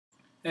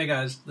Hey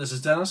guys, this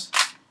is Dennis,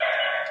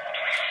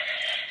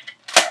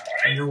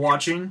 and you're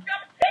watching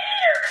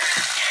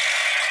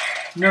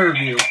Nerd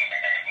Review.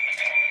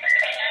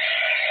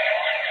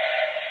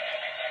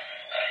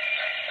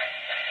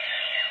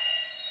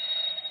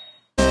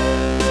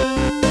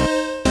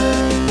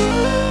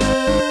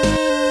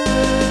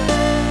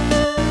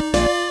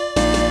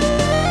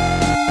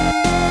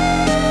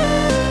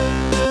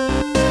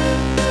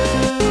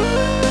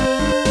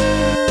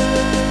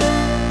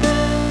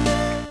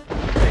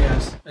 Hey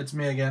guys, it's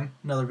me again,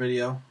 another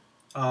video.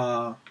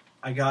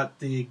 I got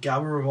the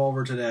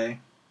Gaburevolver today,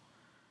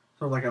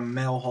 sort of like a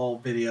mail haul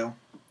video.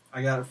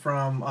 I got it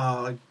from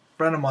a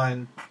friend of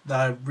mine that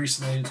I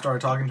recently started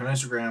talking to on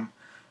Instagram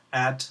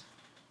at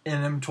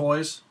NM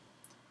Toys.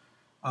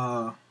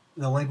 The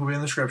link will be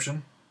in the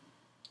description.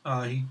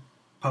 He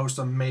posts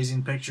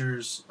amazing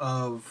pictures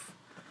of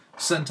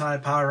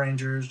Sentai Power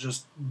Rangers,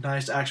 just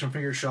nice action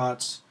figure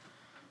shots.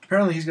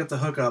 Apparently he's got the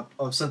hookup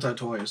of Sentai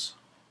toys,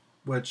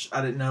 which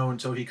I didn't know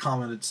until he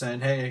commented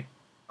saying, "Hey,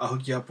 I'll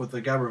hook you up with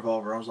the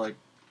Gaburevolver." I was like,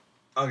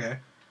 okay.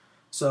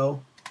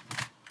 So,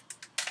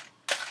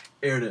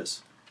 here it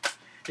is.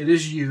 It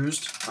is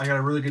used. I got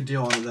a really good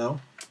deal on it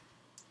though.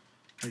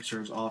 Make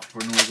sure it's off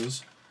for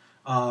noises.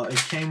 It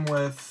came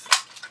with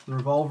the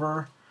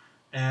revolver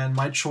and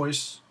my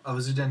choice of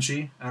a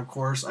Zudenshi, and of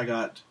course I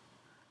got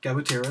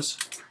Gabutera's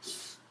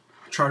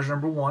Charge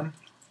number 1,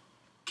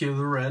 Kilo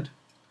the Red,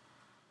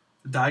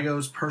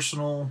 Daigo's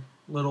personal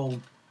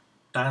little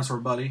dinosaur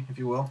buddy, if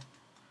you will.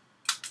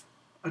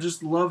 I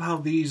just love how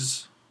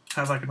these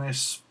have like a nice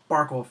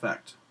sparkle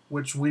effect,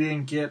 which we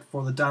didn't get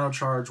for the Dino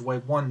Charge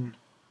Wave 1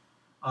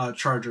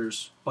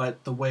 chargers,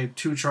 but the Wave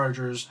 2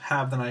 chargers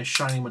have the nice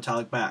shiny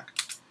metallic back.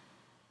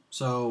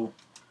 So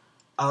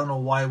I don't know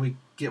why we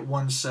get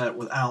one set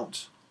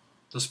without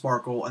the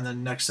sparkle and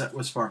then next set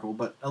with sparkle,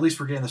 but at least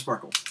we're getting the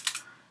sparkle.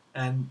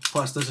 And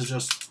plus this is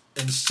just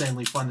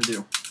insanely fun to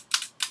do.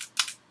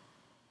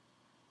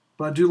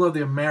 But I do love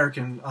the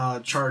American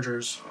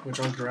chargers, which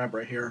I'll grab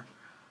right here,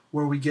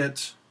 where we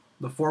get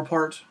the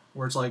 4-part,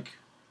 where it's like,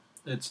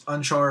 it's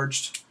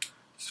uncharged,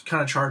 it's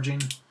kind of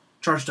charging,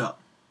 charged up,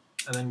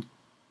 and then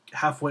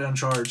halfway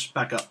uncharged,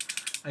 back up.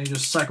 And you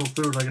just cycle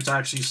through it like it's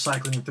actually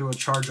cycling through a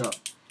charge up,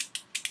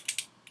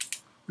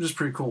 which is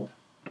pretty cool.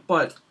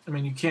 But, I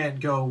mean, you can't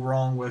go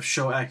wrong with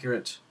show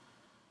accurate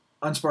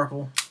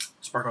unsparkle,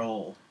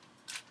 sparkle.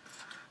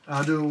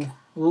 I'll do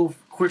a little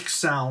quick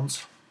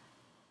sounds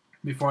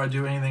before I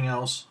do anything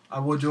else. I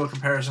will do a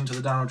comparison to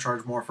the Dino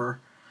Charge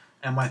Morpher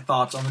and my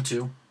thoughts on the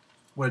two,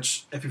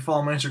 which, if you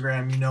follow my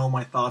Instagram, you know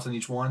my thoughts on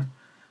each one.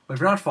 But if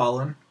you're not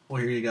following,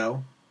 well, here you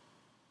go.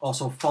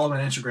 Also, follow me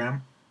on Instagram,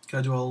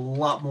 because I do a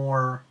lot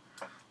more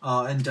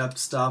in-depth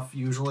stuff,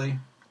 usually.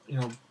 You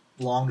know,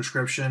 long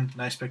description,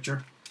 nice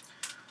picture.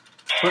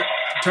 But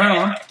turn it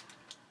on,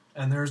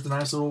 and there's the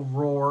nice little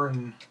roar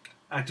and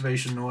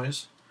activation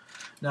noise.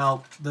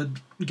 Now, the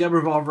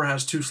Gaburevolver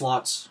has 2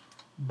 slots,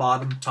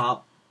 bottom,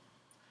 top.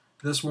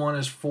 This one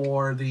is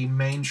for the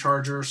main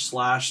charger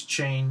 /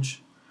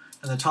 change,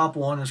 and the top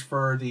one is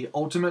for the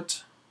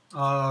ultimate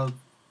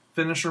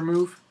finisher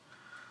move.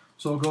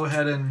 So we'll go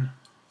ahead and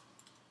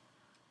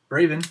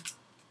Braven.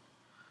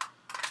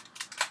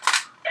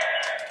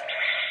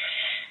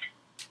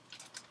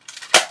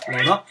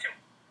 Load up.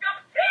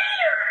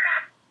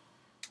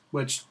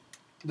 Which,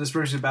 this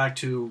brings me back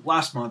to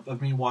last month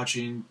of me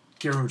watching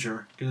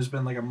Gaburevolver, because it's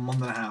been like a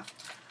month and a half.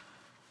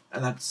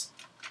 And that's,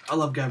 I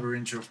love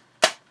Gaburevolver.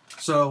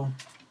 So,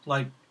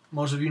 like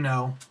most of you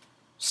know,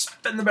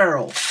 spin the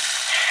barrel.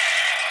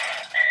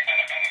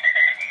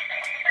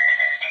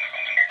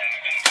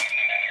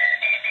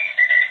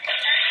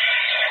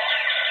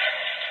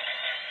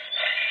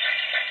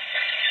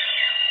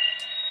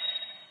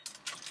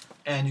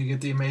 And you get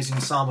the amazing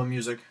samba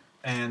music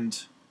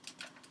and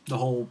the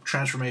whole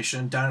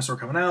transformation, dinosaur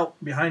coming out,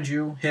 behind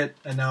you, hit,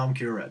 and now I'm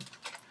Kira Red.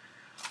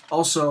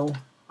 Also,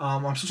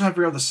 I'm still trying to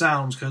figure out the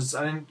sounds, because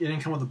it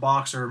didn't come with a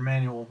box or a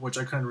manual, which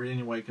I couldn't read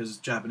anyway because it's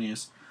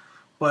Japanese.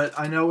 But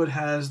I know it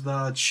has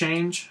the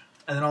change,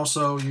 and then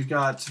also you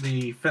got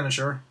the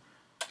finisher.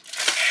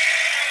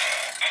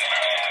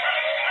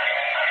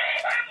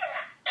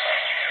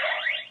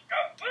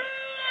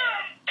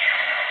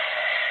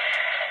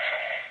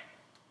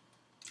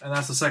 And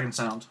that's the second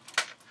sound.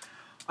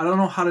 I don't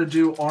know how to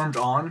do armed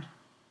on.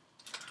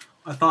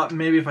 I thought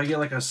maybe if I get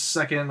like a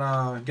second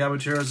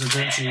Gabutera's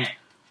Zudenshi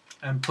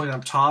and put it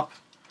up top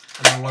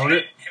and then load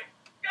it,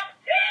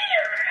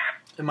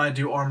 it might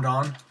do armed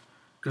on.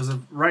 Because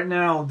right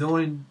now the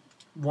only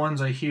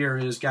ones I hear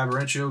is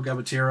Gaburencho,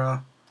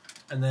 Gabutera,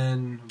 and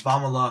then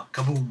Vamala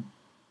Kaboom.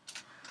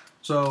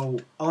 So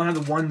I only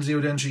have the one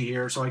Zudenshi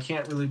here, so I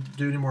can't really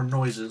do any more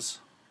noises.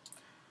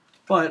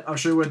 But I'll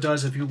show you what it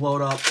does if you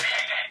load up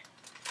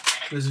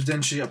the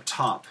Zudenshi up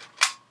top.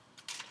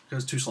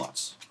 Because 2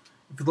 slots.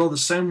 If you load the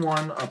same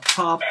one up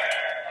top,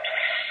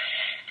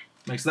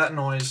 makes that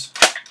noise,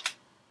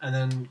 and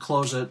then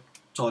close it,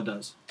 that's all it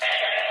does.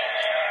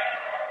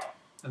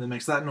 And then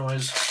makes that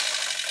noise.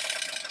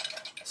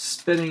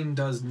 Spinning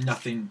does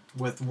nothing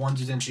with one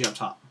Zudenshi up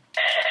top.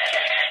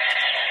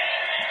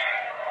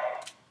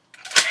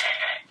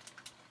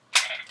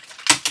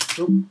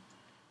 Oop.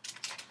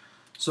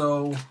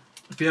 So,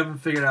 if you haven't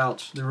figured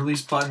out, the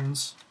release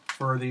buttons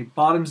for the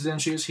bottom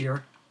Zenshi is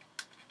here.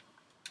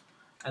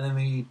 And then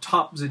the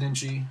top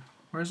Zenshi,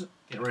 where is it?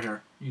 Yeah, right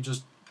here. You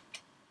just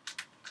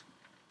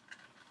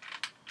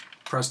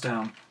press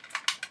down.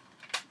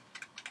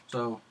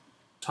 So,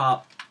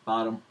 top,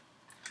 bottom.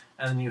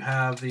 And then you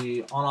have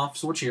the on-off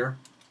switch here.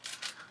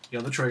 You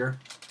have the trigger.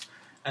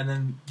 And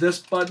then this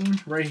button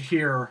right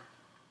here,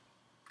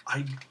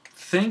 I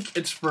think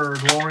it's for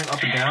lowering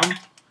up and down,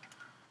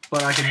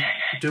 but I can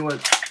do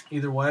it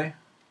either way.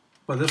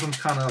 But this one's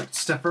kind of like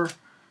stiffer.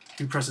 If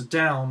you press it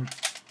down,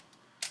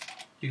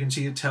 you can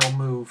see the tail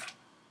move.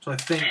 So I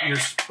think you're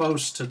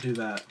supposed to do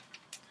that.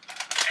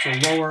 So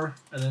lower,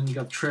 and then you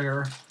got the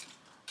trigger,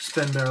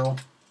 spin barrel,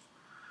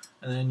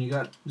 and then you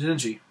got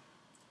Zenshi.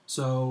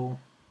 So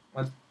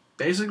that's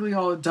basically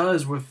all it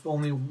does with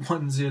only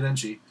one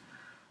Zenshi.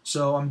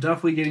 So I'm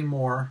definitely getting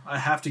more. I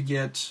have to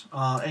get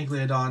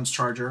Angliodon's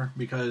charger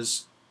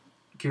because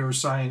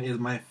Kiryu-san is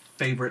my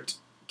favorite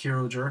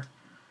Kyoger,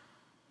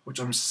 which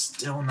I'm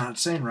still not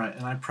saying right,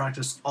 and I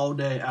practiced all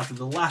day after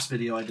the last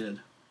video I did.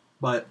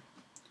 But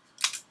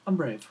I'm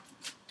brave.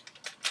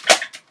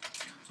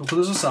 So I'll put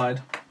this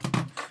aside,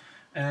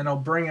 and I'll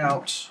bring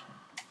out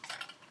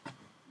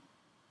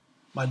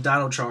my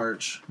Dino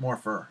Charge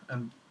Morpher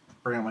and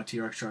bring out my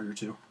T-Rex charger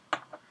too.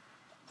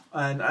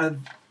 And of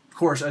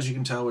course, as you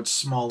can tell, it's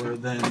smaller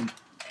than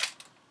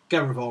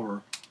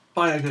Gaburevolver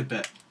by a good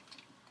bit.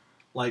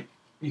 Like,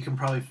 you can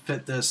probably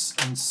fit this,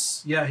 and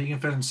yeah, he can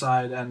fit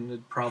inside, and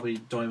it probably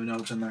don't even know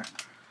it's in there.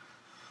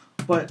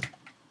 But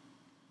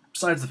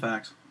besides the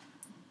fact,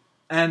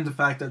 and the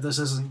fact that this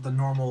isn't the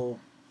normal,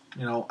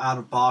 you know,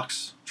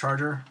 out-of-box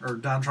charger or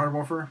Dino Charge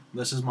Morpher,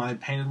 this is my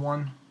painted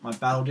one, my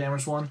battle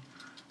damaged one.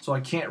 So I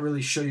can't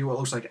really show you what it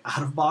looks like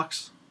out of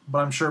box, but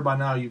I'm sure by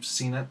now you've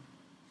seen it.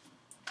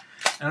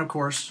 And of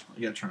course,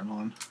 you gotta turn it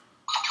on.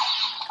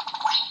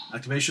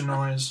 Activation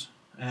noise,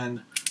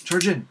 and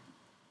charge in.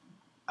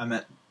 I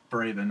meant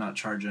brave and not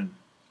charge in.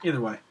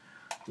 Either way.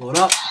 Load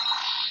up.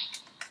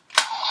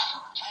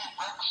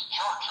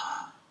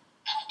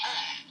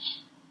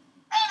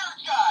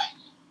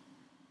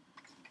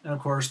 And of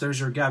course,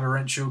 there's your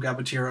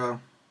Gaburevolver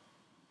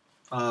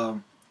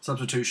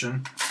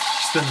substitution.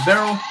 Spin the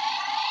barrel.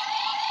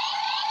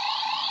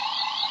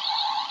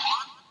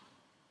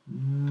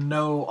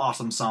 No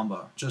awesome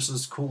samba, just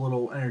this cool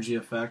little energy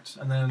effect.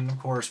 And then, of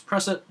course,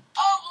 press it.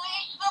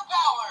 Unleash the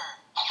power.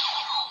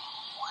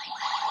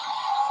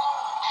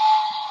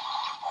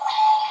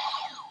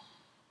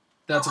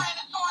 That's a...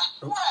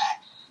 Oh.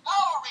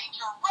 Power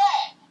Ranger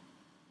Red.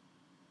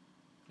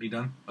 Are you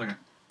done? Okay.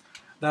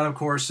 That, of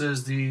course,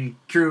 is the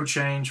Kiryu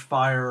change,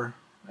 fire,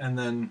 and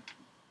then,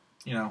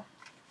 you know,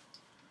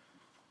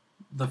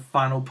 the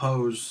final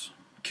pose.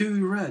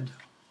 Kiryu Red.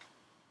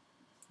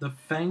 The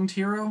Fanged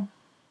hero?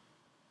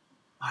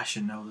 I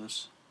should know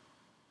this.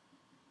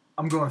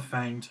 I'm going with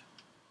Fanged.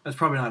 It's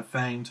probably not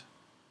Fanged.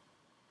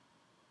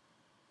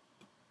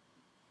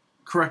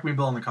 Correct me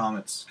below in the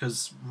comments,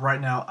 because right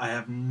now I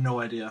have no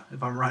idea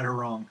if I'm right or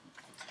wrong.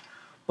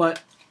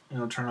 But, you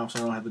know, turn it off so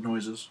I don't have the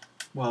noises.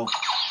 Well,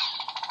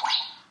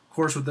 of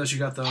course with this you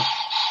got the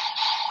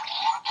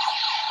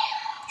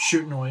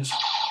shoot noise.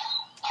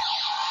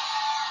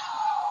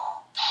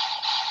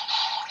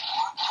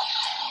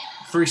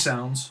 Three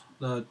sounds.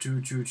 The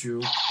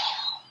choo-choo-choo.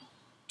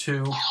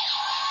 2,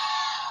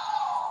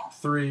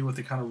 3 with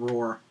the kind of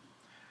roar.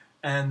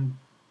 And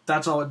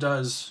that's all it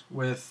does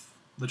with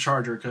the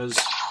charger, because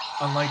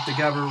unlike the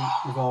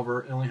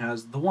Gaburevolver, it only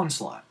has the one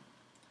slot.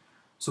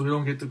 So we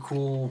don't get the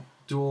cool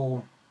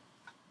dual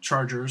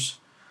chargers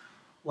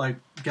like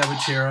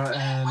Gaburevolver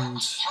and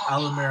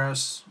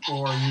Alumaris,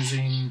 or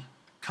using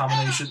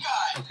combination...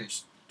 Okay,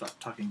 stop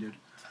talking, dude.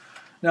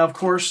 Now, of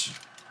course,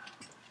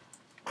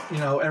 you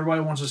know,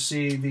 everybody wants to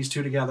see these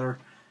two together,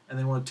 and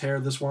they want to tear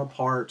this one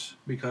apart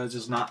because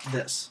it's not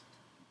this.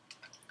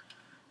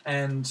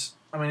 And,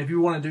 I mean, if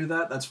you want to do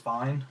that, that's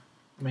fine.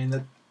 I mean,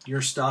 that's your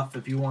stuff.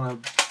 If you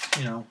want to,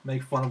 you know,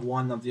 make fun of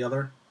one of the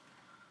other,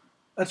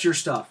 that's your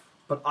stuff.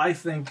 But I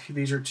think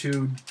these are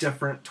two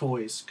different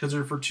toys, because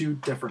they're for two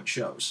different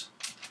shows.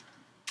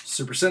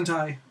 Super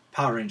Sentai,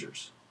 Power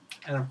Rangers.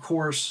 And, of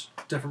course,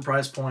 different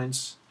price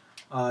points,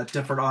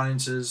 different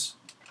audiences,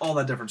 all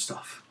that different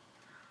stuff.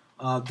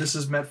 This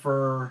is meant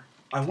for...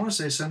 I want to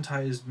say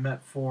Sentai is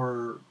meant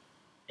for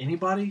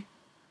anybody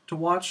to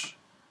watch,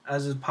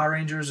 as Power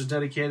Rangers is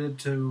dedicated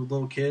to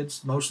little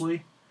kids,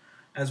 mostly.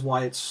 That's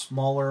why it's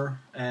smaller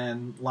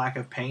and lack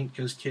of paint,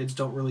 because kids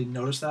don't really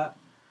notice that.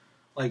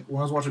 Like,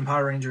 when I was watching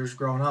Power Rangers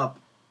growing up,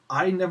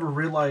 I never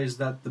realized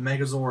that the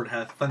Megazord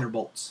had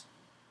thunderbolts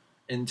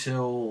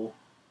until,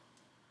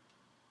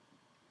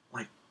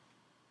 like,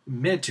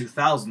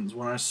 mid-2000s,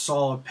 when I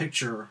saw a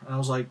picture, and I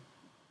was like,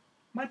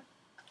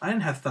 I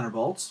didn't have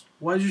thunderbolts.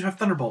 Why did you have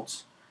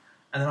thunderbolts?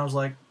 And then I was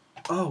like,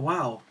 oh,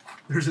 wow,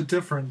 there's a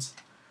difference.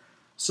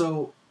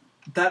 So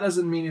that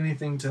doesn't mean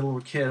anything to a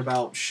little kid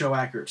about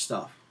show-accurate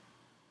stuff.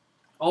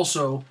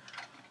 Also,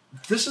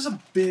 this is a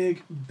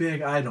big,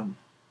 big item.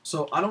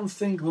 So I don't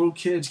think little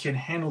kids can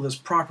handle this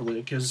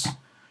properly because,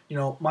 you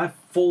know, my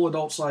full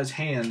adult size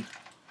hand,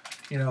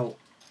 you know,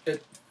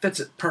 it fits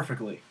it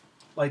perfectly.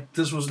 Like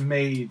this was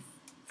made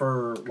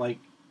for like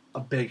a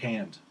big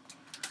hand.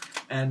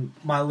 And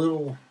my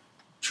little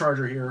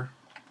charger here,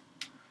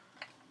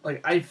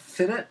 like I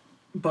fit it,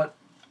 but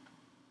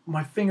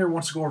my finger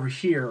wants to go over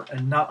here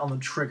and not on the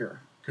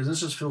trigger because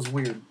this just feels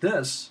weird.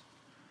 This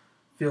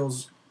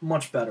feels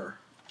much better.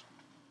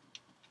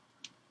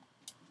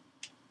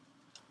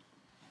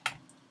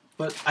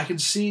 But I can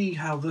see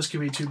how this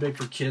could be too big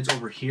for kids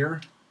over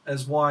here,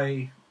 as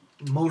why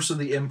most of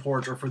the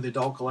imports are for the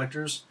adult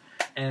collectors.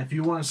 And if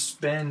you want to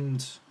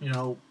spend, you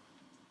know,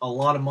 a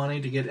lot of money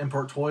to get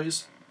import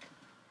toys,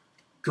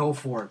 go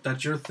for it.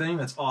 That's your thing.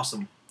 That's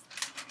awesome.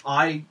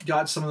 I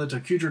got some of the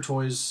Tokuger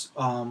toys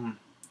the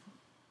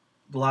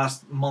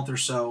last month or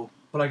so,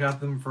 but I got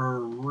them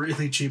for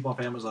really cheap off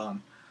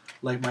Amazon.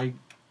 Like my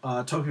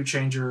Toku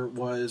Changer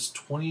was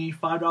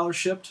 $25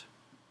 shipped.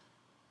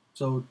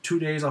 So 2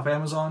 days off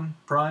Amazon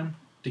Prime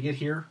to get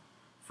here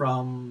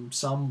from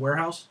some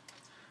warehouse.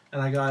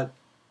 And I got,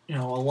 you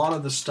know, a lot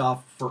of the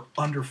stuff for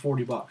under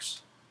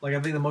 $40. Like I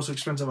think the most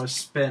expensive I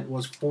spent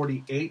was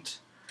 $48,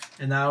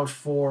 and that was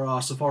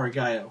for Safari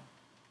Gaio.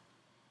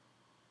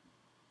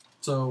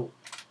 So,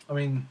 I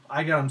mean,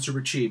 I got them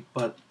super cheap,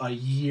 but a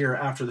year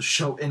after the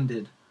show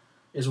ended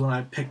is when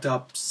I picked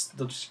up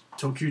the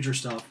Tokuger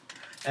stuff.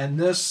 And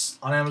this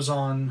on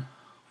Amazon,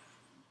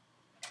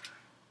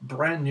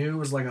 brand new,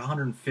 was like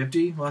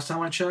 $150 last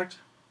time I checked.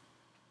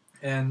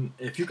 And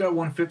if you got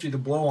 $150 to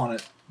blow on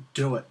it,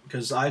 do it,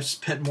 because I've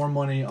spent more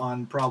money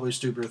on probably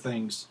stupider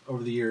things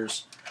over the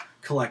years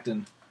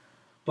collecting.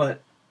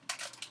 But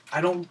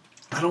I don't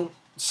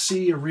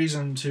see a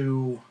reason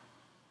to,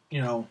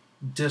 you know,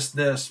 diss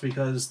this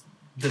because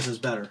this is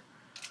better.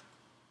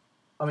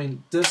 I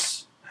mean,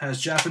 this has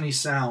Japanese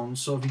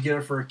sounds, so if you get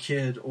it for a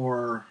kid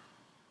or,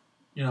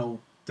 you know,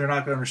 they're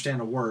not going to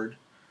understand a word.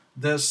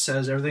 This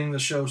says everything the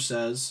show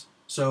says,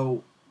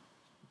 so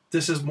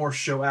this is more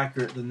show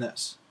accurate than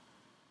this.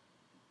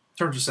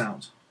 In terms of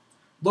sounds.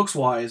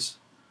 Looks-wise,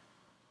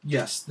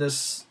 yes,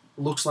 this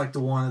looks like the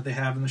one that they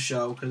have in the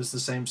show because it's the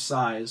same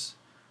size.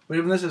 But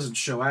even this isn't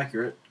show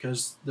accurate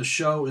because the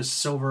show is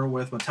silver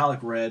with metallic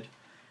red,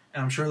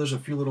 and I'm sure there's a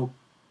few little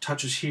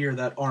touches here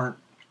that aren't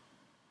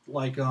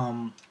like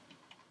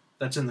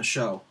that's in the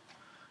show.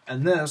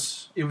 And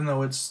this, even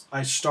though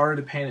I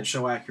started to paint it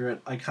show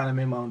accurate, I kind of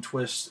made my own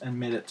twist and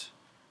made it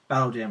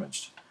battle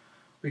damaged.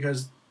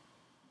 Because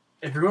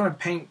if you're going to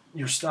paint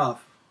your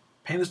stuff,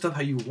 paint the stuff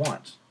how you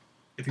want.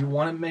 If you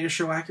want to make it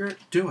show accurate,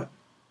 do it.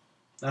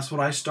 That's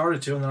what I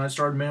started to, and then I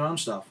started making my own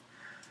stuff.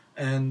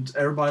 And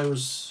everybody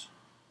was,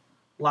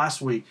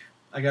 last week,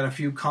 I got a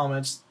few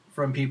comments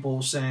from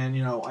people saying,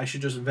 you know, I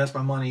should just invest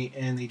my money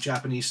in the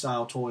Japanese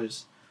style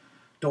toys.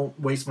 Don't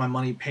waste my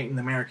money painting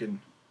the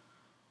American.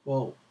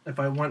 Well, if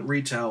I went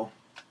retail,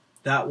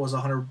 that was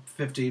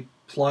 $150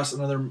 plus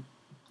another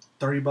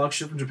 $30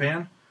 shipped from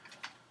Japan.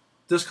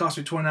 This cost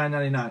me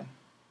 $29.99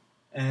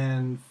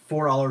 and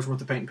 $4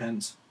 worth of paint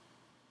pens.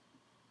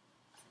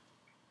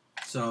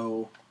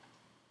 So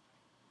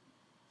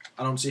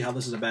I don't see how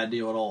this is a bad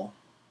deal at all.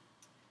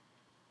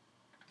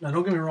 Now,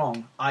 don't get me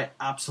wrong, I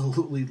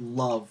absolutely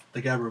love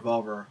the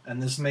Gaburevolver,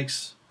 and this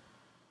makes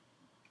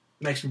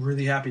me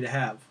really happy to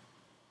have.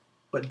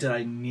 But did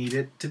I need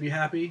it to be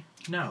happy?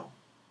 No.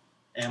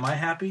 Am I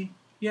happy?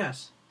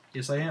 Yes.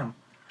 Yes, I am.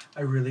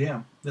 I really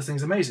am. This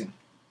thing's amazing.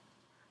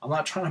 I'm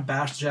not trying to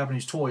bash the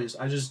Japanese toys.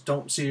 I just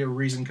don't see a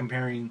reason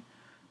comparing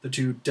the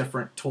two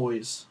different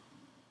toys.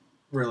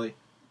 Really.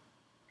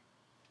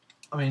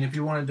 I mean, if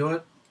you want to do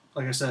it,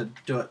 like I said,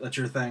 do it. That's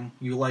your thing.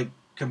 You like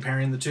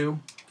comparing the two?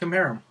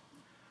 Compare them.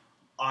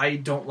 I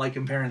don't like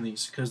comparing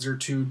these because they're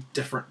two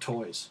different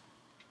toys.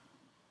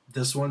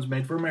 This one's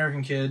made for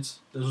American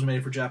kids. This was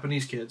made for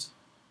Japanese kids.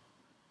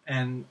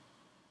 And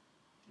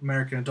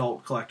American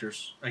adult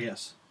collectors, I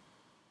guess.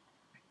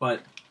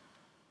 But,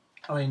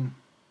 I mean,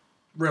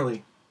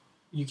 really,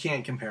 you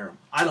can't compare them.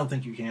 I don't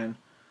think you can.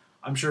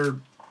 I'm sure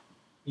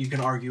you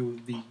can argue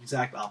the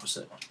exact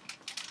opposite.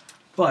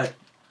 But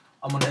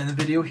I'm going to end the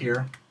video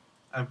here.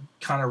 I'm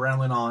kind of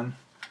rambling on,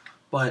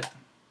 but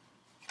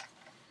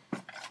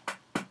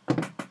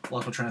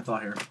lost my train of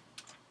thought here.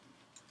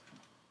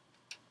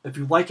 If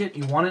you like it,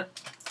 you want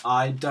it,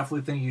 I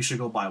definitely think you should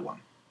go buy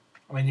one.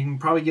 I mean, you can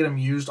probably get them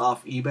used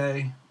off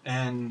eBay,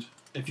 and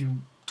if you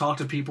talk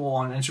to people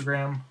on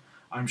Instagram,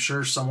 I'm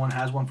sure someone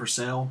has one for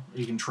sale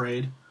you can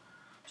trade.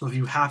 So if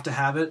you have to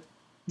have it,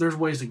 there's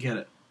ways to get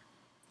it.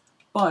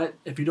 But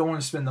if you don't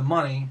want to spend the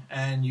money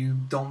and you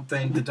don't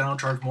think the Dino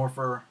Charge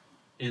Morpher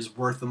is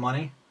worth the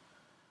money,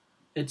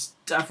 it's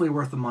definitely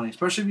worth the money.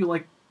 Especially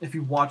if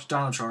you watch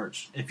Dino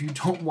Charge. If you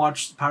don't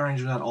watch Power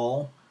Rangers at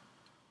all,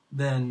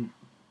 then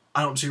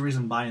I don't see a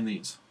reason buying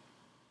these.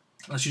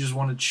 Unless you just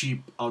want a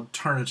cheap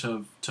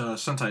alternative to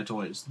Sentai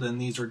toys, then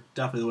these are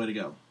definitely the way to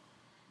go.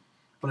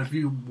 But if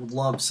you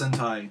love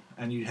Sentai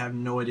and you have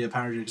no idea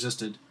Power Rangers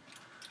existed,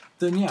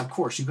 then yeah, of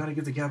course, you've got to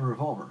get the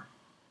Gaburevolver.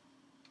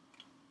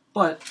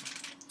 But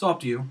it's all up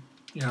to you.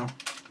 You know,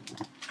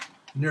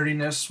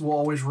 Nerdiness will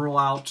always rule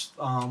out,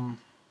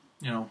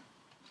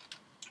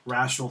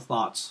 rational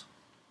thoughts.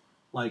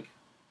 Like,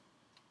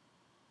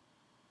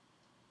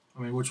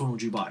 which one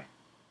would you buy?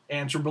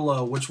 Answer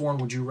below, which one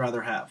would you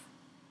rather have?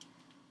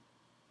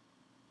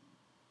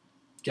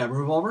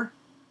 Gaburevolver?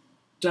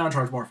 Dino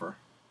Charge Morpher?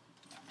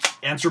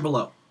 Answer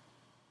below.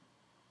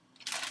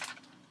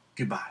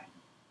 Goodbye.